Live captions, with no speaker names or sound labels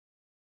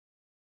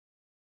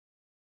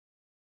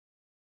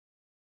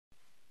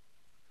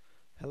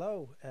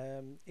Hello,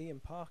 Ian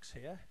Parks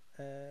here.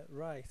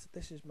 Right,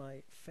 this is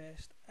my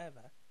first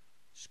ever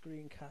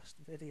screencast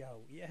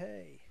video.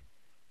 Yay!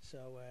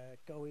 So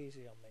go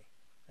easy on me.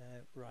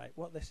 Right,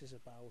 what this is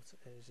about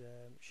is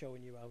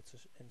showing you how to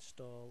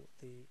install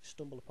the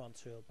Stumbleupon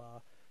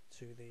toolbar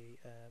to the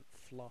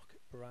Flock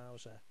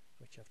browser,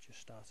 which I've just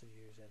started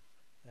using.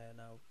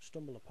 Now,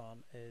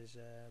 Stumbleupon is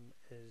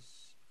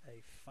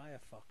a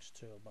Firefox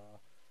toolbar,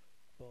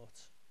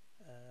 but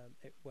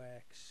it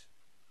works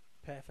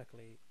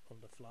perfectly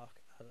under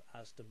Flock,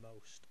 as do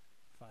most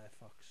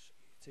Firefox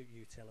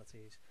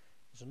utilities.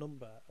 There's a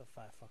number of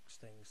Firefox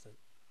things that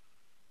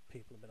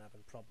people have been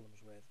having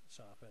problems with,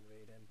 so I've been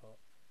reading, but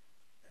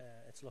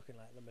it's looking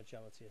like the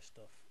majority of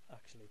stuff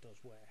actually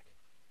does work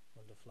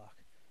under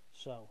Flock.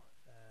 So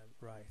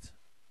right,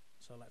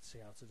 so let's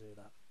see how to do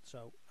that.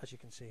 So as you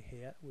can see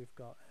here, we've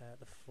got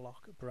the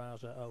Flock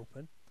browser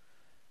open,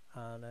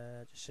 and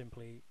just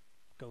simply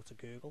go to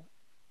Google,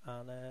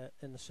 and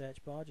in the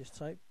search bar just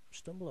type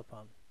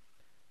Stumbleupon.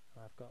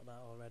 I've got that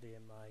already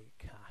in my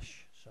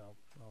cache, so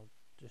I'll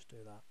just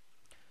do that.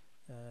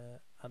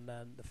 And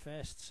then the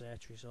first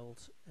search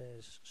result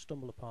is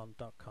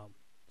stumbleupon.com,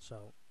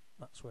 so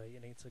that's where you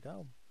need to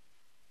go.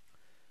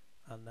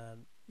 And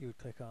then you would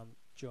click on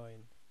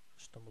join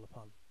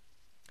Stumbleupon.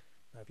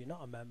 Now if you're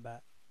not a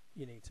member,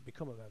 you need to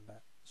become a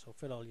member, so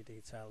fill all your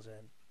details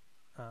in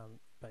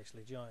and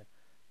basically join.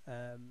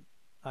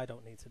 I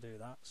don't need to do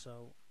that,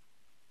 so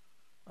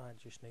I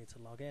just need to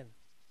log in.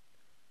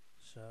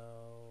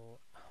 So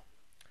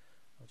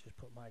I'll just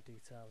put my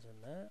details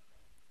in there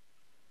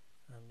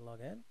and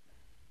log in.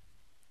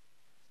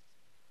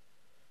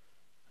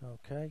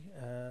 Okay,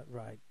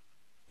 right,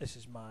 this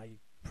is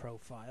my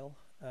profile.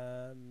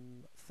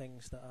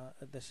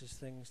 This is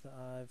things that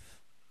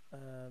I've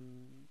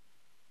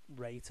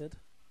rated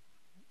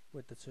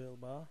with the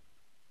toolbar,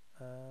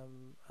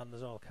 and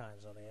there's all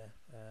kinds on here,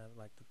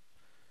 like the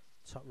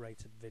top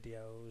rated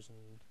videos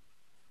and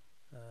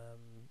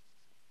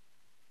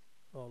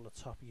all the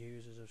top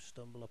users of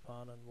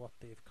Stumbleupon and what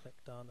they've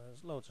clicked on.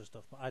 There's loads of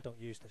stuff, but I don't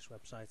use this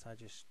website, I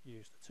just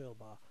use the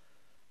toolbar.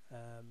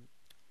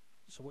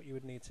 So what you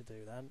would need to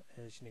do then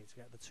is you need to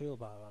get the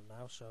toolbar on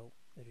now. So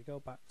if you go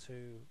back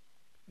to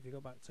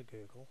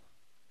Google,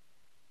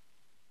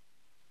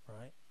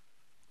 right,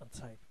 and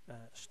type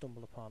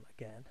Stumbleupon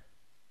again,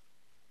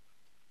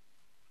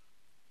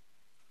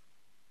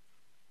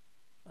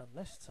 and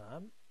this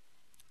time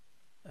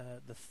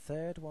the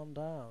third one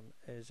down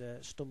is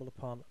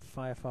Stumbleupon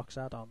Firefox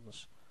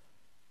add-ons.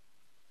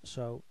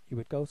 So you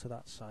would go to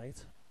that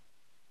site.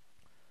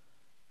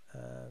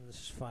 This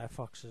is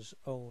Firefox's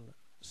own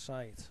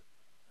site,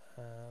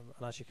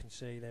 and as you can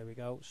see, there we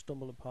go,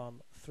 Stumbleupon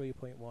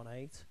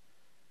 3.18,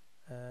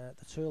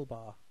 the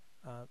toolbar.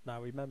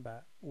 Now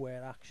remember,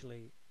 we're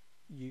actually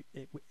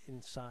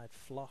inside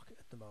Flock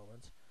at the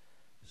moment,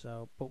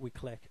 so but we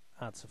click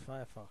Add to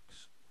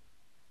Firefox,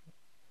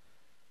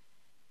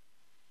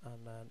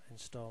 and then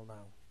install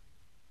now.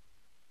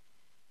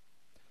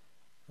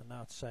 And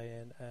now it's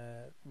saying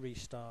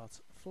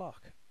restart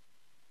Flock,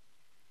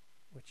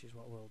 which is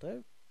what we'll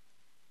do.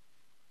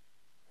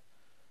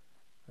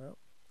 Well,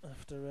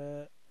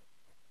 after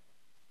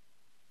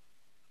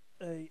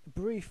a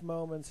brief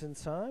moment in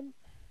time,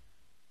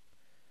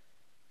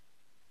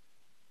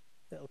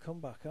 it'll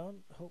come back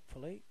on,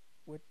 hopefully,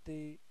 with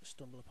the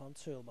Stumbleupon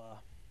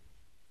toolbar.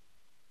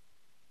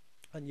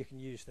 And you can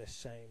use this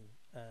same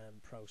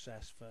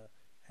process for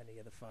any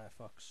of the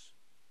Firefox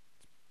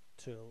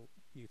tool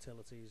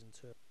utilities and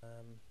tool.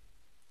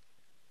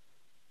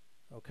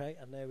 Okay,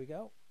 and there we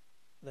go.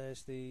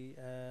 There's the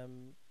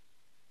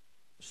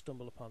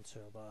Stumbleupon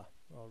toolbar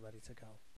all ready to go.